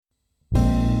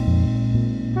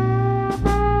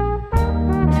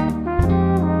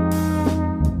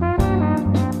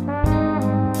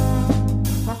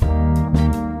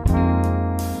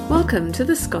Welcome to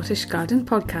the Scottish Garden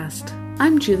Podcast.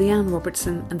 I'm Julianne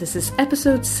Robertson and this is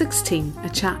episode 16, a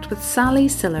chat with Sallie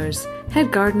Sillars, head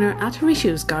gardener at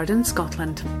Horatio's Garden,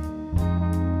 Scotland.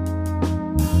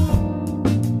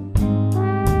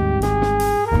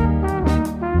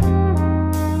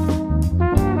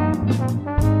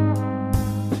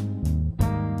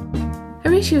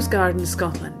 Horatio's Garden,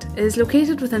 Scotland is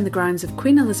located within the grounds of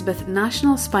Queen Elizabeth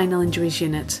National Spinal Injuries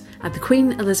Unit at the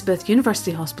Queen Elizabeth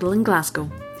University Hospital in Glasgow.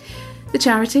 The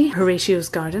charity, Horatio's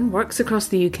Garden, works across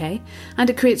the UK and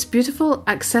it creates beautiful,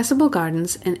 accessible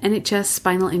gardens in NHS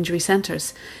spinal injury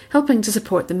centres, helping to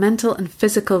support the mental and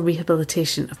physical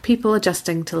rehabilitation of people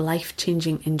adjusting to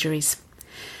life-changing injuries.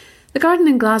 The garden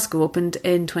in Glasgow opened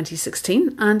in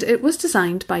 2016 and it was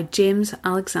designed by James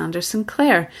Alexander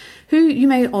Sinclair, who you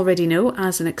may already know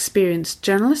as an experienced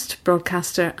journalist,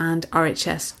 broadcaster and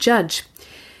RHS judge.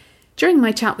 During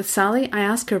my chat with Sallie, I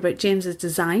ask her about James's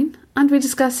design and we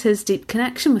discuss his deep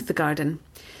connection with the garden.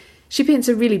 She paints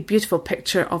a really beautiful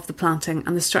picture of the planting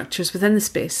and the structures within the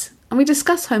space, and we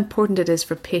discuss how important it is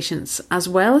for patients as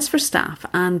well as for staff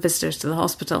and visitors to the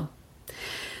hospital.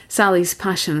 Sallie's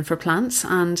passion for plants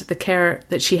and the care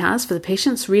that she has for the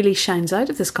patients really shines out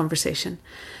of this conversation,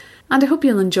 and I hope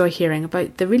you'll enjoy hearing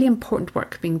about the really important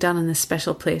work being done in this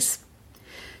special place.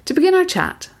 To begin our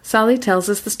chat, Sallie tells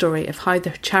us the story of how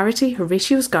the charity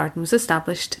Horatio's Garden was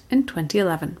established in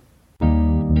 2011.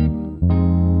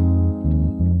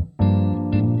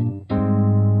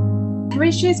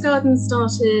 Horatio's Garden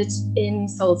started in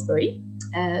Salisbury.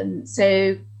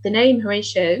 So the name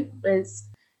Horatio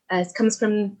comes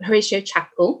from Horatio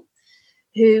Chapel,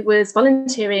 who was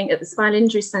volunteering at the Spinal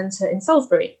Injury Centre in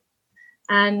Salisbury.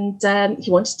 And he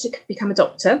wanted to become a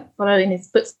doctor, following his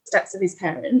footsteps of his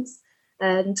parents.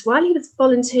 And while he was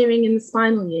volunteering in the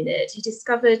spinal unit, he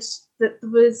discovered that there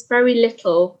was very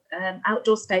little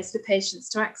outdoor space for patients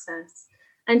to access.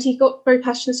 And he got very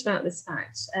passionate about this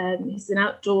fact. He's an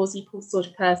outdoorsy sort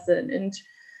of person and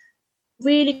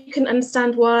really couldn't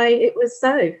understand why it was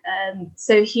so.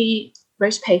 So he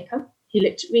wrote a paper, he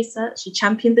looked at research, he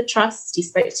championed the trust, he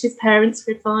spoke to his parents for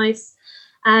advice,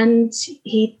 and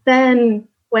he then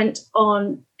went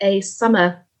on a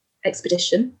summer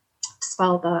expedition to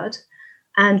Svalbard.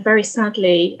 And very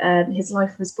sadly, his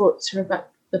life was brought to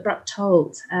abrupt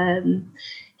halt.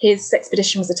 His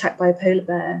expedition was attacked by a polar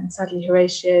bear, and sadly,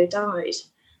 Horatio died.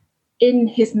 In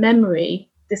his memory,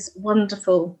 this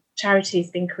wonderful charity has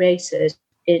been created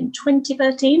in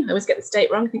 2013. I always get this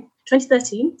date wrong. I think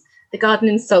 2013. The garden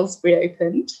in Salisbury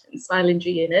opened, in the Spinal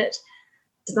Injury Unit,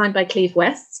 designed by Cleve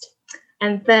West.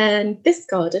 And then this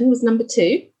garden was number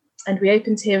 2, and we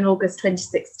opened here in August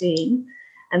 2016.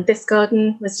 And this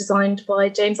garden was designed by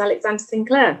James Alexander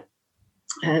Sinclair.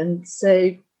 And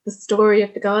so the story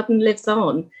of the garden lives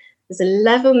on. There's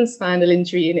 11 spinal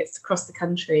injury units across the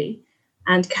country.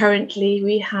 And currently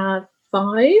we have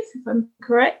 5, if I'm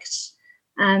correct,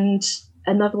 and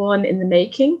another one in the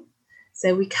making.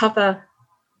 So we cover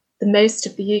the most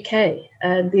of the UK.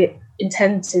 And the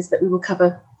intent is that we will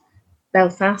cover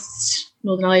Belfast,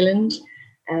 Northern Ireland,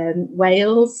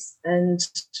 Wales, and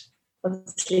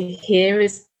obviously here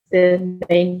is the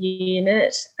main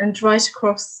unit and right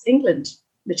across England,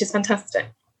 which is fantastic.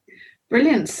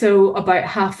 Brilliant. So about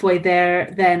halfway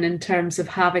there then in terms of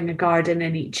having a garden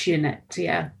in each unit,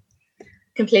 yeah?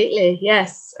 Completely,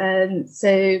 yes.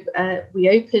 So we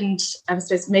opened, I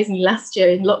suppose amazingly last year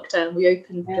in lockdown, we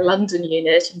opened the London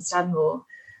unit in Stanmore,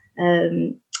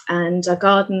 and our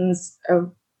gardens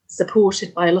are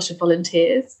supported by a lot of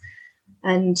volunteers,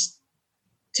 and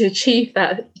to achieve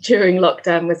that during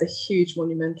lockdown was a huge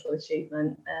monumental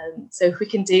achievement. So if we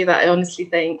can do that, I honestly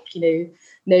think,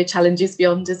 no challenges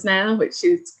beyond us now, which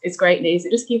is great news.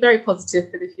 It's looking very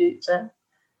positive for the future.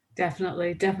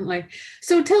 Definitely.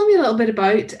 So tell me a little bit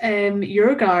about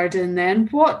your garden then.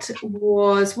 What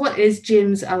is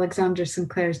James Alexander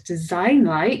Sinclair's design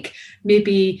like?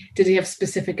 Maybe did he have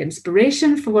specific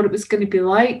inspiration for what it was going to be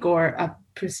like, or a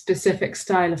specific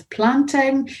style of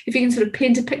planting? If you can sort of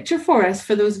paint a picture for us,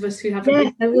 for those of us who haven't. Yeah,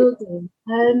 I will do.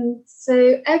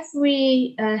 So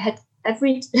every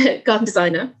garden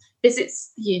designer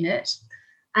visits the unit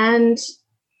and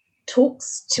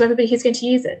talks to everybody who's going to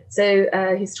use it. So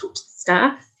he's talked to the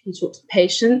staff, he talked to the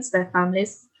patients, their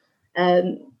families,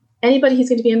 anybody who's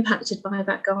going to be impacted by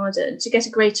that garden, to get a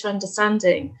greater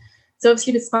understanding. So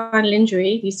obviously with spinal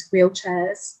injury, these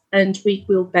wheelchairs, and we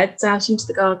wheel beds out into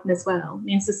the garden as well. It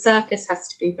means the surface has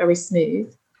to be very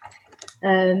smooth.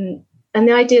 and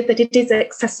the idea that it is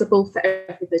accessible for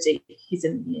everybody who's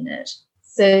in the unit.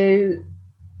 So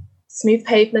smooth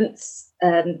pavements,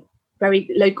 very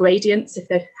low gradients if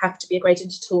there have to be a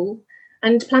gradient at all.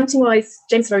 And planting-wise,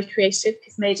 James is very creative.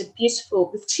 He's made a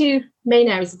beautiful, with two main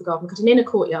areas of the garden. We've got an inner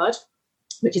courtyard,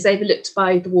 which is overlooked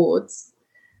by the wards,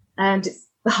 and it's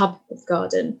the hub of the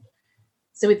garden.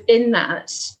 So within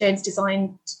that, James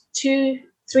designed three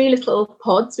little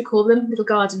pods, we call them, little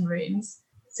garden rooms.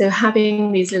 So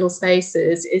having these little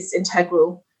spaces is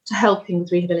integral to helping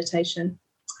with rehabilitation.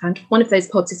 And one of those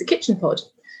pods is a kitchen pod.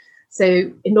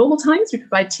 So in normal times, we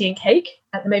provide tea and cake.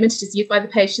 At the moment, it is used by the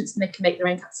patients and they can make their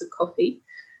own cups of coffee.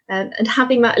 And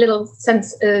having that little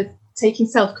sense of taking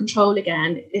self-control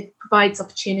again, it provides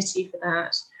opportunity for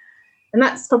that. And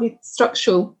that's probably the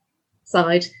structural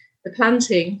side. The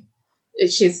planting,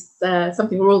 which is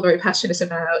something we're all very passionate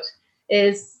about,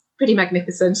 is pretty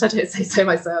magnificent. I don't say so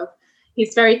myself.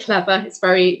 He's very clever. It's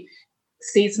very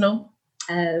seasonal.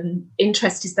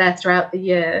 Interest is there throughout the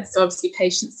year. So obviously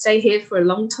patients stay here for a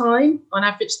long time, on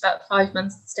average about 5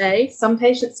 months stay. Some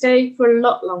patients stay for a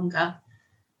lot longer.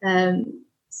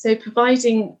 So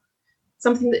providing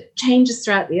something that changes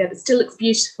throughout the year but still looks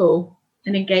beautiful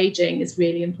and engaging is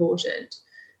really important.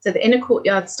 So the inner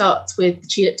courtyard starts with the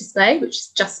tulip display, which is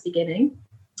just beginning.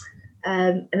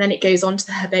 And then it goes on to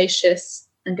the herbaceous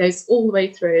and goes all the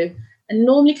way through and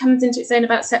normally comes into its own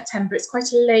about September. It's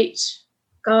quite a late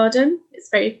garden. It's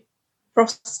very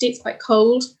frosty, it's quite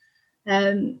cold,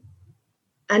 and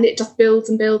it just builds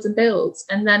and builds and builds.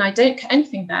 And then I don't cut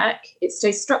anything back. It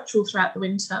stays structural throughout the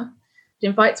winter. It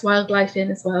invites wildlife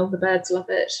in as well. The birds love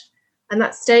it, and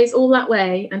that stays all that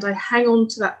way. And I hang on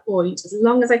to that point as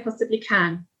long as I possibly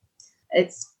can.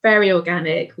 It's very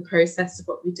organic, the process of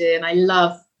what we do, and I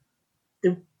love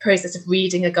the process of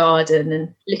reading a garden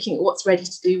and looking at what's ready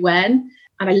to do when.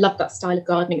 And I love that style of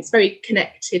gardening. It's very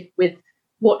connected with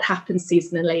what happens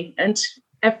seasonally, and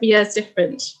every year is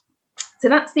different. So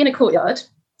that's the inner courtyard.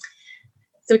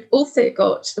 So we've also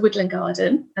got the woodland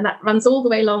garden, and that runs all the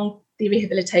way along the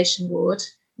rehabilitation ward.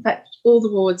 In fact, all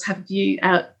the wards have a view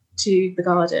out to the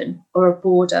garden or a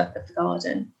border of the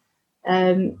garden.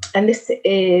 And this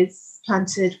is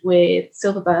planted with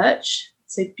silver birch,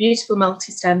 so beautiful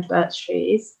multi-stemmed birch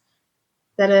trees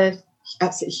that are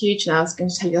absolutely huge now. I was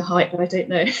going to tell you the height, but I don't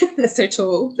know. They're so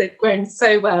tall. They've grown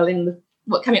so well in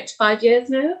coming up to 5 years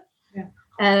now. Yeah.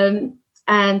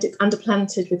 And it's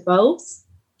underplanted with bulbs.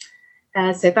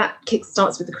 So that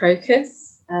kick-starts with the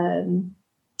crocus,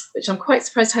 which I'm quite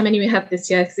surprised how many we had this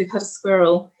year, because we've had a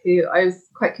squirrel who I was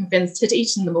quite convinced had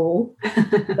eaten them all.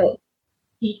 But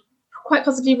he quite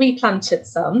possibly replanted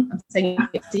some. I'm saying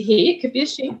it's a he, it could be a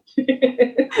she.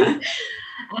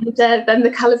 And then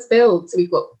the colours build. So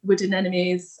we've got wood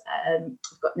anemones,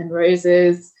 we've got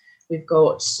nemoroses, we've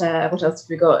got, what else have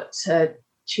we got?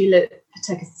 Tulip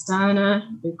Petecastana.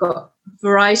 We've got a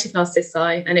variety of narcissi,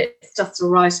 and it's just a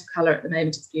right of colour at the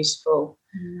moment. It's beautiful.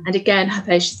 And again,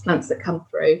 herbaceous plants that come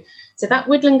through. So that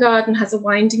woodland garden has a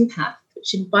winding path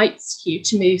which invites you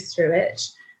to move through it.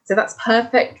 So that's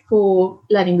perfect for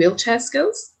learning wheelchair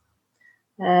skills.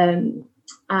 And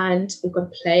we've got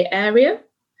a play area.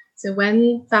 So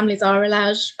when families are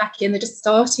allowed back in, they're just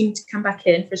starting to come back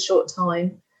in for a short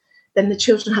time, then the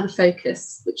children have a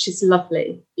focus, which is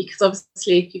lovely, because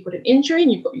obviously if you've got an injury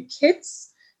and you've got your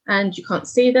kids and you can't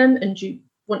see them and you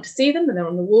want to see them and they're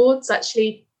on the wards,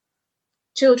 actually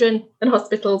children and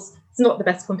hospitals, it's not the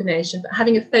best combination, but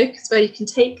having a focus where you can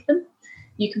take them,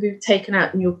 you can be taken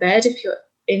out in your bed if you're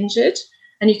injured,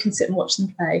 and you can sit and watch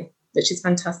them play, which is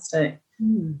fantastic.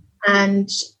 And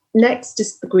next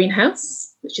is the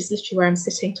greenhouse, which is literally where I'm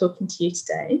sitting talking to you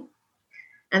today.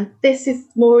 And this is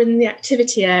more in the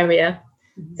activity area.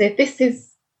 So this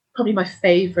is probably my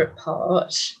favourite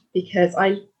part, because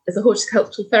I, as a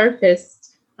horticultural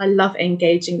therapist, I love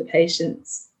engaging the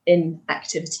patients in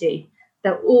activity.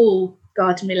 They're all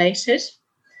garden related.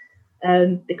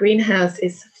 The greenhouse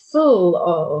is full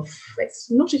of,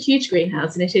 it's not a huge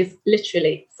greenhouse, and it is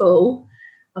literally full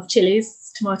of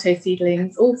chilies, tomato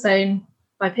seedlings, all sown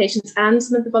by patients and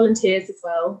some of the volunteers as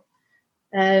well.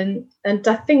 And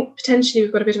I think potentially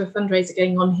we've got a bit of a fundraiser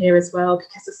going on here as well,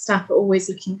 because the staff are always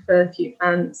looking for a few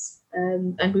plants,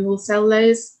 and we will sell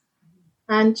those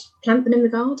and plant them in the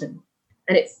garden.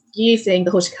 And it's using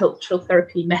the horticultural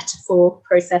therapy metaphor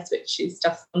process, which is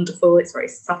just wonderful. It's very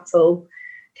subtle.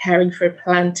 Caring for a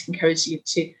plant encourages you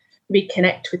to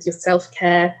reconnect with your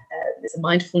self-care. There's a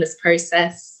mindfulness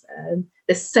process.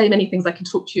 There's so many things I can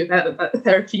talk to you about the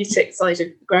therapeutic side of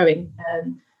growing.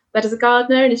 But as a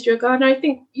gardener, and if you're a gardener, I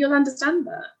think you'll understand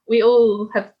that. We all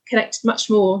have connected much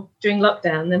more during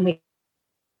lockdown than we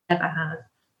ever have.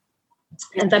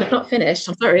 And then I've not finished,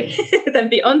 I'm sorry. Then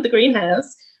beyond the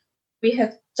greenhouse, we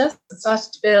have just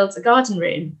started to build a garden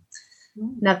room.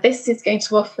 Now, this is going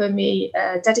to offer me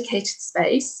a dedicated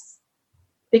space,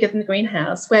 bigger than the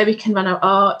greenhouse, where we can run our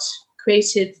art,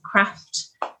 creative, craft,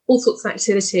 all sorts of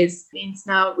activities. It means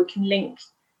now we can link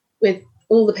with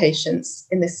all the patients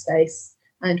in this space,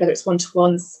 and whether it's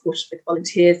one-to-ones, supported with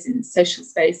volunteers in social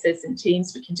spaces and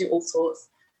teams, we can do all sorts.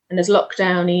 And as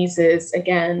lockdown eases,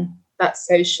 again, that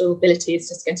social ability is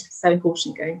just going to be so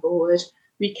important going forward.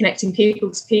 Reconnecting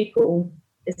people to people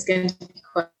is going to be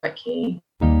quite key.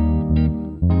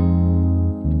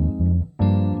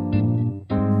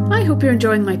 I hope you're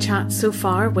enjoying my chat so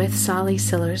far with Sallie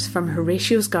Sillars from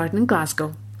Horatio's Garden in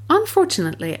Glasgow.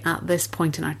 Unfortunately, at this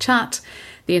point in our chat,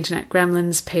 the internet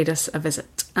gremlins paid us a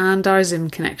visit and our Zoom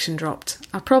connection dropped.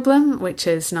 A problem which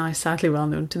is now sadly well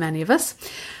known to many of us.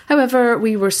 However,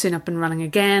 we were soon up and running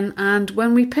again, and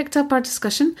when we picked up our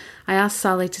discussion, I asked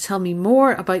Sallie to tell me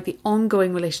more about the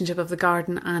ongoing relationship of the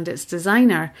garden and its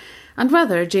designer, and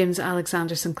whether James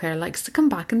Alexander Sinclair likes to come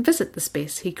back and visit the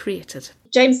space he created.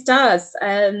 James does,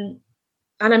 and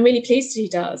I'm really pleased that he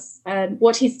does.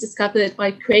 What he's discovered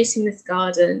by creating this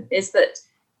garden is that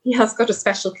he has got a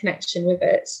special connection with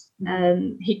it.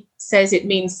 He says it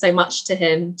means so much to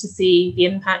him to see the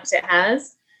impact it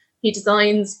has. He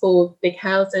designs for big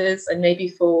houses and maybe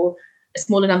for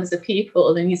smaller numbers of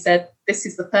people. And he said, this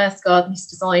is the first garden he's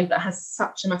designed that has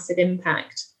such a massive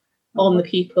impact on the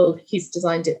people he's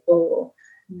designed it for.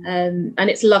 And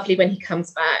it's lovely when he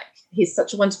comes back. He's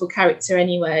such a wonderful character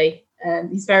anyway.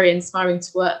 He's very inspiring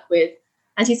to work with.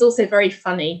 And he's also very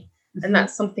funny. And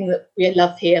that's something that we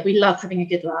love here. We love having a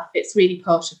good laugh. It's really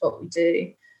part of what we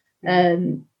do.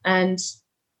 And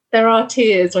there are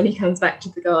tears when he comes back to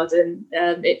the garden.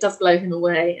 It does blow him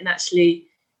away. And actually,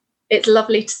 it's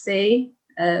lovely to see.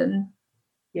 And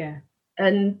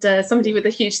somebody with a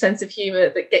huge sense of humour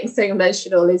that getting so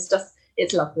emotional is just,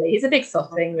 it's lovely. He's a big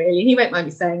soft thing, really. He won't mind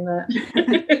me saying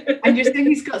that. And you're saying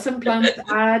he's got some plans to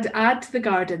add to the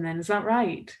garden then, is that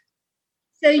right?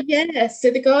 So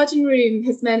the garden room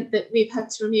has meant that we've had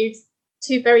to remove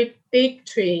two very big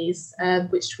trees,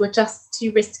 which were just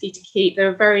too risky to keep.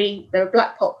 They're a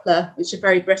black poplar, which are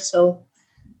very brittle.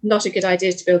 Not a good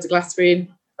idea to build a glass room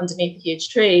underneath a huge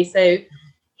tree. So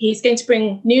he's going to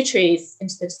bring new trees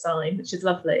into the design, which is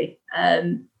lovely.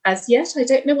 As yet, I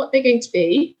don't know what they're going to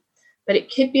be, but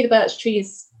it could be the birch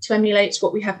trees to emulate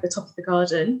what we have at the top of the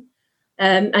garden.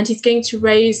 And he's going to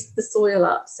raise the soil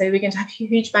up. So we're going to have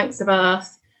huge banks of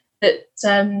earth that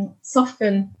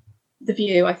soften the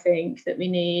view, I think, that we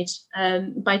need.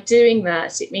 By doing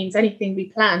that, it means anything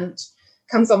we plant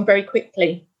comes on very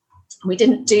quickly. We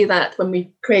didn't do that when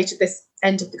we created this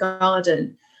end of the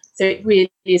garden. So it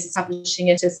really is establishing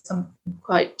it as something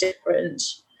quite different.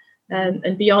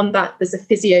 And beyond that, there's a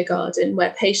physio garden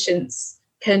where patients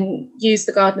can use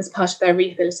the garden as part of their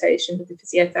rehabilitation with the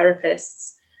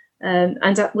physiotherapists.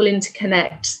 And that will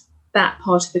interconnect that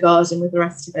part of the garden with the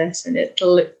rest of it, and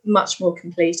it'll look much more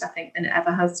complete, I think, than it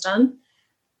ever has done.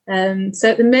 So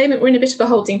at the moment, we're in a bit of a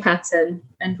holding pattern,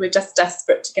 and we're just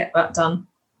desperate to get that done.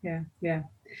 Yeah.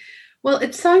 Well,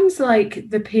 it sounds like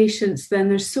the patients, then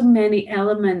there's so many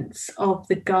elements of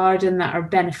the garden that are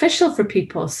beneficial for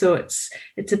people. So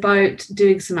it's about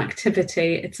doing some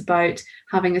activity. It's about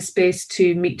having a space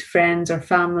to meet friends or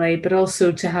family, but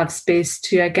also to have space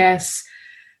to, I guess,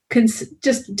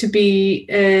 just to be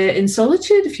in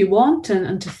solitude if you want,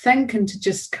 and to think and to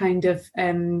just kind of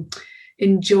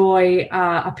enjoy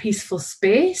a peaceful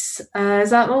space. Is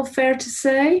that all fair to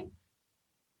say?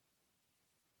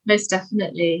 Most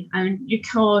definitely. I mean, you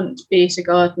can't beat a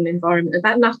garden environment,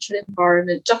 that natural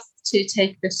environment, just to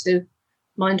take a bit of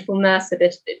mindfulness, a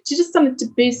bit to just something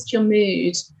to boost your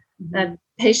mood.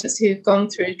 Patients who've gone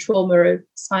through trauma or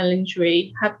spinal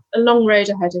injury have a long road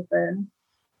ahead of them.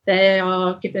 They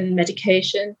are given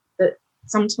medication that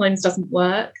sometimes doesn't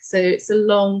work. So it's a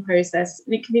long process,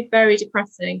 and it can be very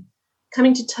depressing.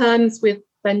 Coming to terms with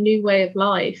their new way of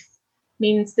life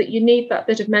means that you need that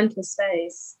bit of mental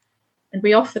space. And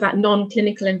we offer that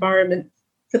non-clinical environment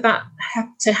for that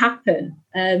to happen.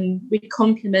 We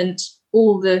complement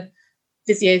all the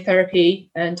physiotherapy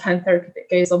and hand therapy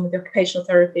that goes on with the occupational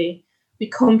therapy. We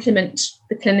complement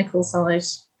the clinical side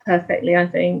perfectly, I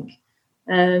think.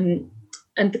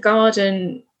 And the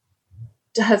garden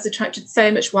has attracted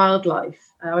so much wildlife.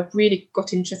 I've really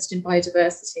got interested in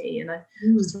biodiversity, and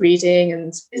I'm just reading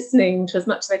and listening to as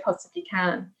much as I possibly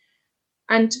can.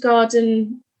 And to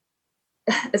garden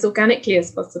as organically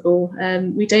as possible.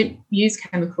 We don't use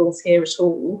chemicals here at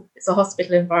all. It's a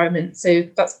hospital environment, so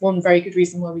that's one very good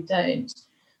reason why we don't.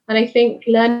 And I think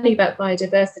learning about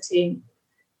biodiversity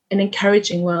and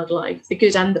encouraging wildlife, the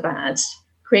good and the bad,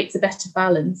 creates a better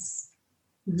balance.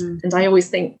 Mm-hmm. And I always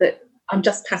think that I'm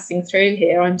just passing through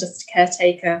here. I'm just a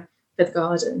caretaker for the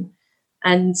garden.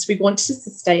 And we want to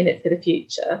sustain it for the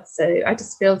future. So I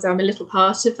just feel that I'm a little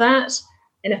part of that.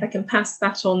 And if I can pass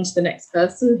that on to the next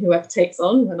person, whoever takes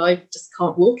on, when I just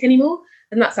can't walk anymore,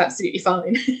 then that's absolutely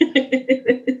fine.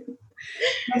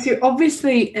 Yes, you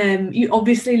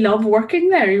obviously love working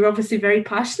there. You're obviously very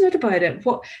passionate about it.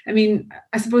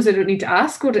 I suppose I don't need to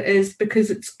ask what it is,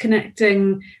 because it's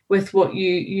connecting with what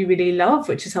you really love,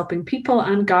 which is helping people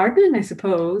and gardening, I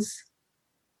suppose.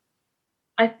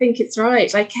 I think it's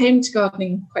right. I came to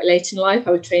gardening quite late in life.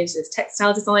 I was trained as a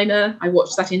textile designer. I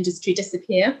watched that industry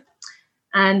disappear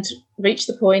and reached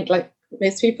the point, like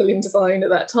most people in design at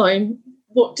that time,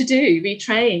 what to do,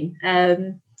 retrain.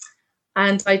 And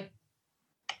I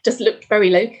just looked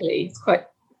very locally. It's quite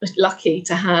lucky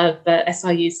to have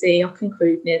SIUC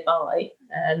Auchengrove nearby.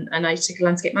 And I took a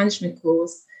landscape management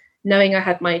course, knowing I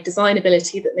had my design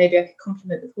ability that maybe I could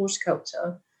complement with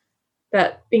horticulture.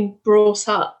 But being brought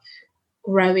up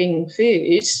growing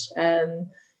food,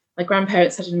 my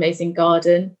grandparents had an amazing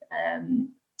garden.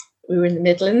 We were in the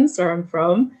Midlands, where I'm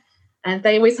from, and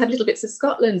they always had little bits of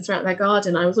Scotland throughout their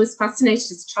garden. I was always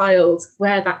fascinated as a child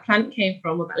where that plant came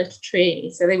from, or that little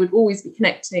tree. So they would always be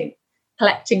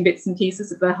collecting bits and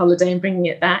pieces of their holiday and bringing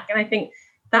it back. And I think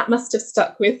that must have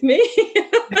stuck with me.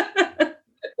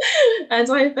 And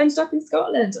I've ended up in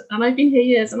Scotland, and I've been here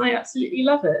years, and I absolutely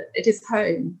love it. It is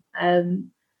home.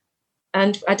 And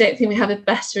I don't think we have a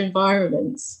better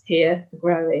environment here for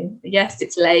growing. Yes,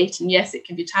 it's late, and yes, it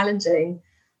can be challenging,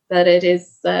 but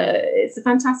it's a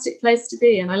fantastic place to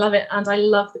be, and I love it, and I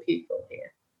love the people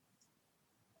here.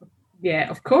 Yeah,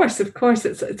 of course.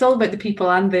 It's all about the people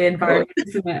and the environment,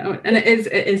 isn't it? And it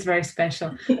is very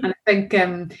special. And I think,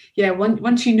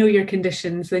 once you know your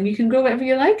conditions, then you can grow whatever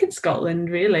you like in Scotland,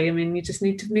 really. I mean, you just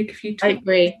need to make a few tweaks.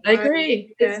 I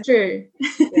agree. Yeah. It's true.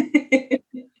 Yeah.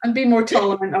 And be more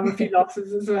tolerant of a few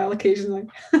losses as well, occasionally.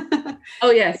 Oh,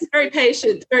 yes. Very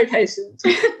patient.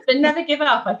 But never give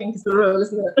up, I think, is the rule,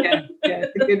 isn't it? Yeah,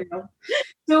 it's a good rule.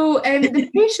 So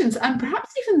the patients, and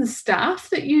perhaps even the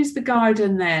staff that use the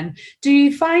garden then, do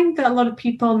you find that a lot of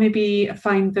people maybe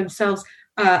find themselves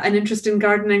an interest in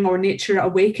gardening or nature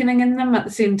awakening in them at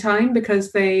the same time,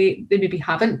 because they maybe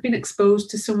haven't been exposed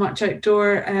to so much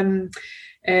outdoor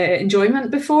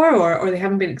enjoyment before, or they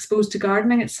haven't been exposed to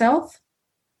gardening itself?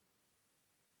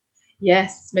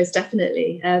 Yes, most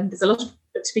definitely. There's a lot of,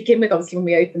 to begin with, obviously, when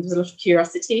we opened, there's a lot of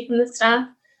curiosity from the staff.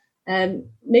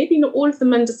 Maybe not all of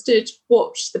them understood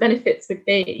what the benefits would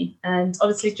be. And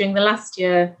obviously, during the last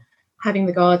year, having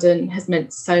the garden has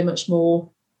meant so much more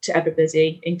to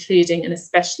everybody, including and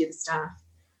especially the staff.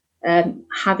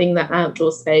 Having that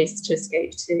outdoor space to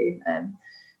escape to.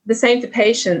 The same for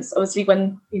patients. Obviously,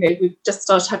 when we've just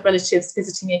started to have relatives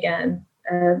visiting again,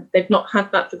 they've not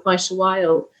had that for quite a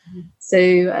while. Mm-hmm.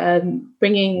 So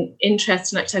bringing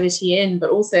interest and activity in, but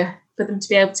also for them to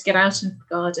be able to get out into the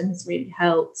garden has really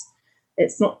helped.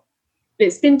 It's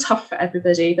been tough for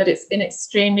everybody, but it's been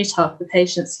extremely tough for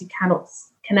patients who cannot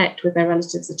connect with their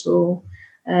relatives at all.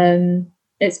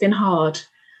 It's been hard.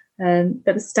 But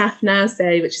the staff now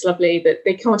say, which is lovely, that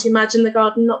they can't imagine the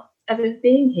garden not ever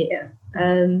being here.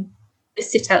 They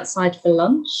sit outside for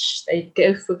lunch. They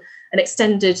go for an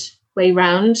extended way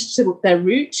round to their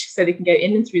route, so they can go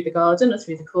in and through the garden or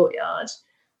through the courtyard.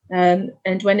 And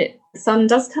when the sun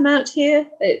does come out here,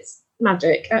 it's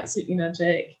magic, absolutely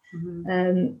magic.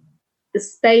 Mm-hmm. The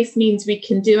space means we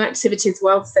can do activities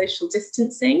while social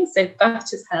distancing, so that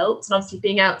has helped. And obviously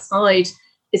being outside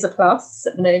is a plus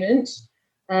at the moment.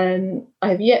 I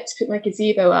have yet to put my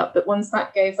gazebo up, but once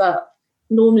that goes up,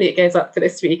 normally it goes up for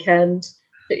this weekend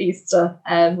for Easter,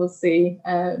 and we'll see.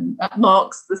 That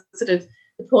marks the sort of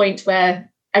the point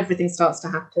where everything starts to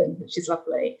happen, which is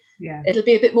lovely. Yeah, it'll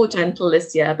be a bit more gentle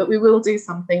this year, but we will do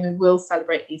something. We will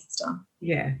celebrate Easter.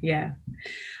 Yeah.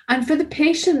 And for the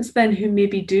patients then who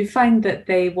maybe do find that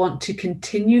they want to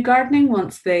continue gardening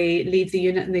once they leave the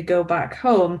unit and they go back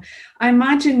home, I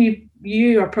imagine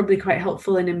you are probably quite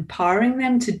helpful in empowering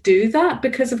them to do that,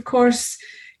 because of course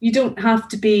you don't have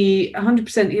to be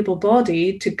 100%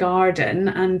 able-bodied to garden,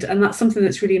 and that's something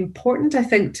that's really important, I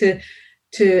think, to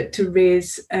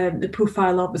raise the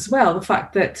profile of as well. The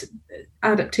fact that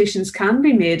adaptations can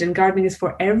be made, and gardening is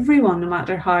for everyone, no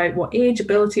matter what age,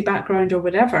 ability, background, or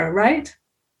whatever, right?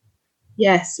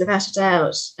 Yes, without a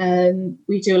doubt.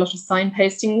 We do a lot of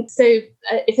signposting. So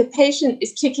if a patient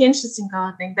is particularly interested in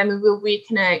gardening, then we will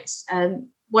reconnect.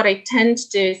 What I tend to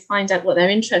do is find out what their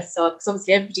interests are, because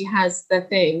obviously everybody has their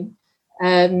thing. For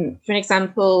an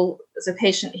example, there's a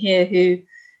patient here who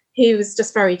he was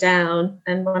just very down.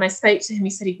 And when I spoke to him, he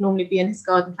said he'd normally be in his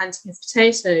garden planting his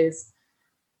potatoes.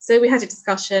 So we had a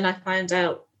discussion. I found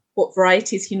out what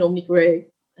varieties he normally grew,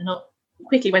 and I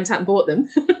quickly went out and bought them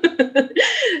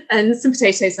and some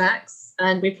potato sacks,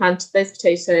 and we planted those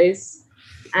potatoes.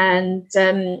 And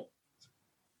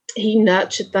he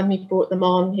nurtured them, he brought them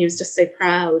on, he was just so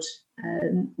proud.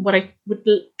 What I would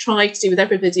try to do with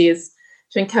everybody is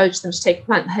to encourage them to take a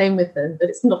plant home with them, but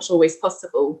it's not always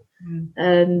possible.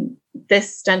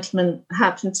 This gentleman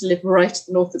happened to live right at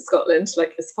the north of Scotland,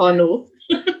 like as far north,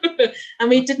 and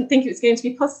we didn't think it was going to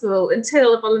be possible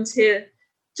until a volunteer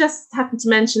just happened to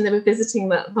mention they were visiting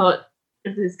that part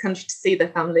of this country to see their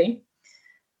family.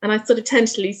 And I sort of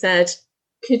tentatively said,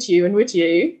 could you and would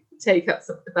you take up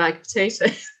a bag of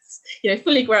potatoes,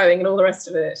 fully growing and all the rest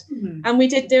of it? And we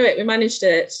did do it. We managed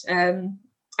it.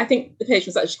 I think the patient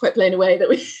was actually quite blown away that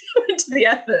we went to the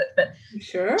effort. But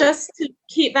sure, just to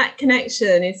keep that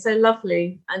connection is so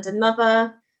lovely. And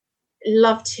another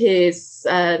loved his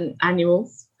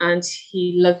annuals, and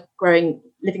he loved growing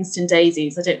Livingston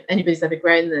daisies. I don't know if anybody's ever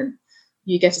grown them.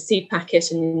 You get a seed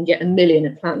packet and you get 1 million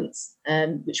of plants,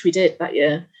 which we did that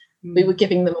year. We were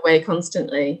giving them away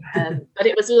constantly. But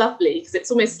it was lovely because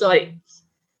it's almost like,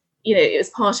 it was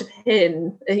part of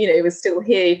him. It was still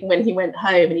here even when he went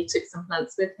home, and he took some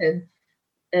plants with him.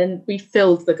 And we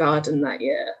filled the garden that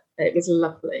year. It was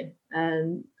lovely.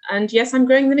 And yes, I'm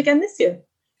growing them again this year.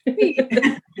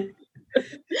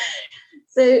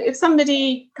 So if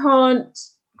somebody can't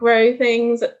grow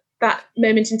things at that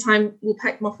moment in time, we'll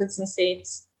pack them off with some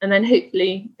seeds, and then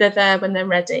hopefully they're there when they're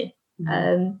ready.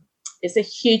 It's a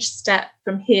huge step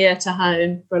from here to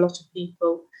home for a lot of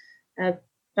people.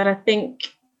 But I think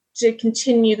to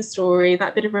continue the story,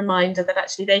 that bit of reminder that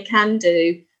actually they can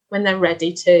do when they're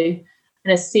ready to,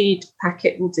 and a seed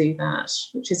packet will do that,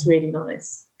 which is really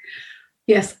nice.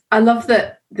 Yes, I love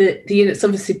that the unit's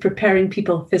obviously preparing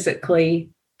people physically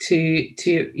to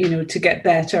get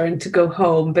better and to go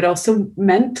home, but also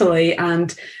mentally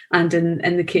and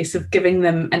in the case of giving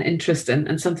them an interest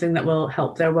in something that will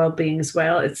help their well-being as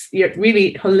well. You're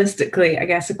really holistically, I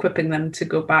guess, equipping them to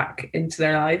go back into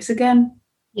their lives again.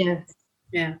 Yes.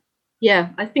 Yeah,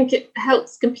 I think it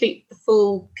helps complete the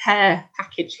full care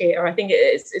package here. I think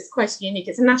it's quite unique.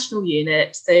 It's a national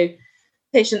unit, so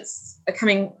patients are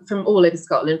coming from all over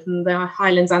Scotland, from the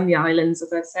Highlands and the Islands,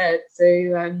 as I said.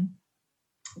 So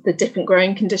the different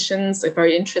growing conditions are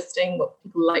very interesting, what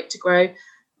people like to grow.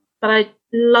 But I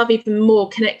love even more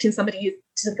connecting somebody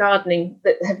to gardening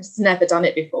that has never done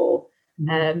it before.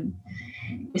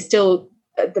 We still,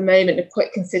 at the moment, are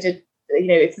quite considered,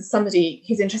 if there's somebody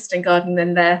who's interested in gardening,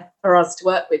 then they're for us to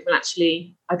work with. When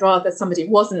actually, I'd rather somebody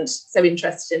wasn't so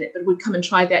interested in it, but would come and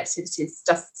try the activities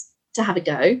just to have a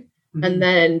go, and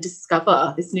then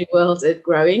discover this new world of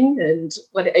growing and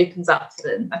what it opens up for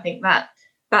them. I think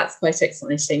that's quite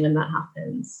exciting when that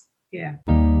happens. Yeah.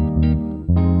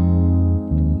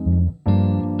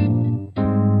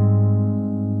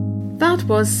 That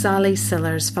was Sallie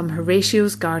Sillars from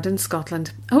Horatio's Garden,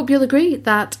 Scotland. I hope you'll agree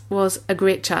that was a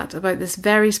great chat about this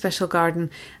very special garden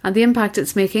and the impact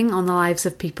it's making on the lives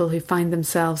of people who find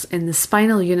themselves in the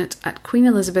spinal unit at Queen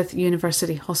Elizabeth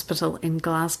University Hospital in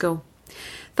Glasgow.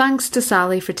 Thanks to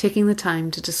Sallie for taking the time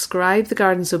to describe the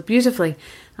garden so beautifully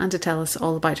and to tell us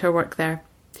all about her work there.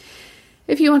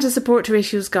 If you want to support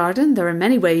Horatio's Garden, there are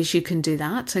many ways you can do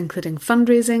that, including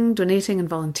fundraising, donating and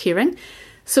volunteering.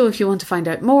 So if you want to find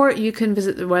out more, you can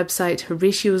visit the website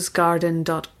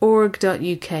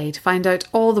horatiosgarden.org.uk to find out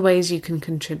all the ways you can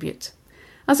contribute.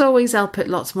 As always, I'll put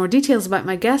lots more details about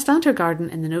my guest and her garden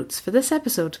in the notes for this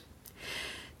episode.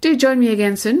 Do join me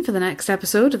again soon for the next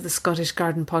episode of the Scottish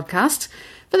Garden Podcast.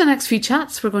 For the next few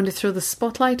chats, we're going to throw the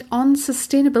spotlight on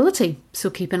sustainability, so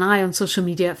keep an eye on social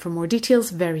media for more details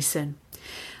very soon.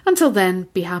 Until then,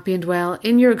 be happy and well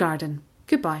in your garden.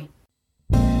 Goodbye.